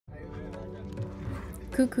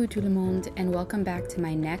Coucou tout le monde, and welcome back to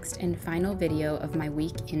my next and final video of my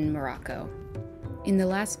week in Morocco. In the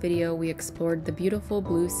last video, we explored the beautiful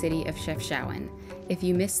blue city of Chefchaouen. If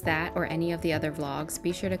you missed that or any of the other vlogs,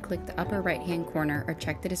 be sure to click the upper right hand corner or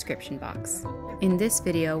check the description box. In this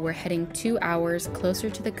video, we're heading 2 hours closer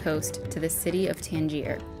to the coast to the city of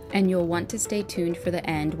Tangier, and you'll want to stay tuned for the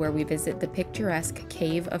end where we visit the picturesque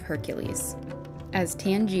Cave of Hercules. As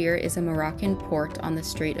Tangier is a Moroccan port on the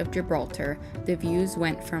Strait of Gibraltar, the views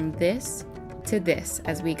went from this to this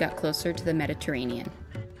as we got closer to the Mediterranean.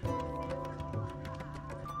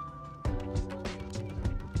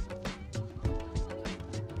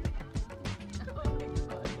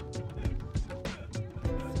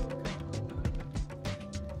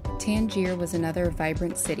 Tangier was another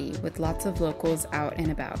vibrant city with lots of locals out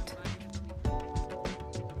and about.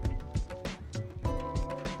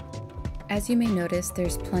 As you may notice,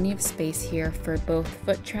 there's plenty of space here for both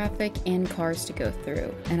foot traffic and cars to go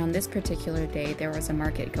through, and on this particular day there was a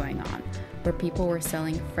market going on, where people were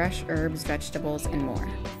selling fresh herbs, vegetables, and more.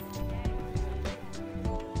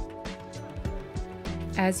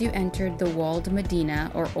 As you entered the walled Medina,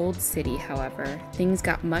 or Old City, however, things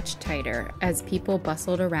got much tighter as people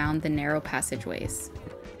bustled around the narrow passageways.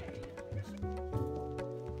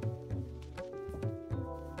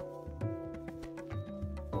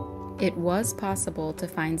 It was possible to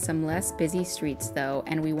find some less busy streets though,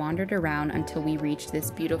 and we wandered around until we reached this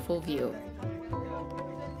beautiful view.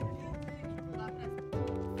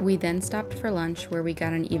 We then stopped for lunch where we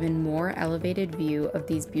got an even more elevated view of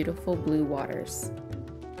these beautiful blue waters.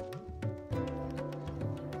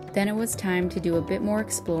 Then it was time to do a bit more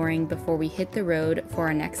exploring before we hit the road for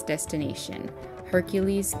our next destination,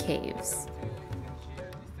 Hercules Caves.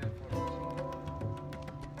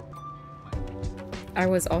 I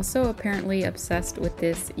was also apparently obsessed with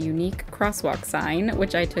this unique crosswalk sign,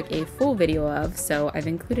 which I took a full video of, so I've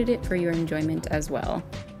included it for your enjoyment as well.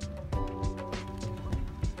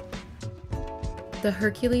 The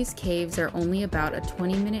Hercules Caves are only about a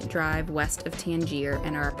 20-minute drive west of Tangier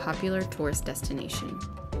and are a popular tourist destination.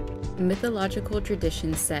 Mythological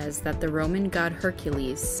tradition says that the Roman god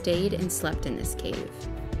Hercules stayed and slept in this cave.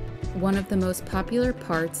 One of the most popular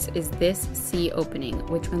parts is this sea opening,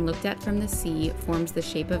 which when looked at from the sea forms the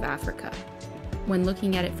shape of Africa. When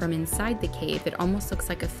looking at it from inside the cave, it almost looks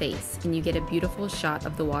like a face, and you get a beautiful shot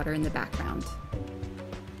of the water in the background.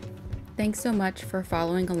 Thanks so much for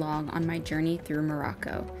following along on my journey through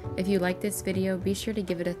Morocco. If you like this video, be sure to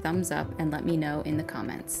give it a thumbs up and let me know in the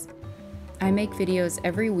comments. I make videos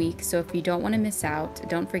every week, so if you don't want to miss out,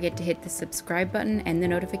 don't forget to hit the subscribe button and the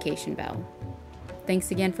notification bell.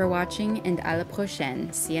 Thanks again for watching, and à la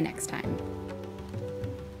prochaine. See you next time.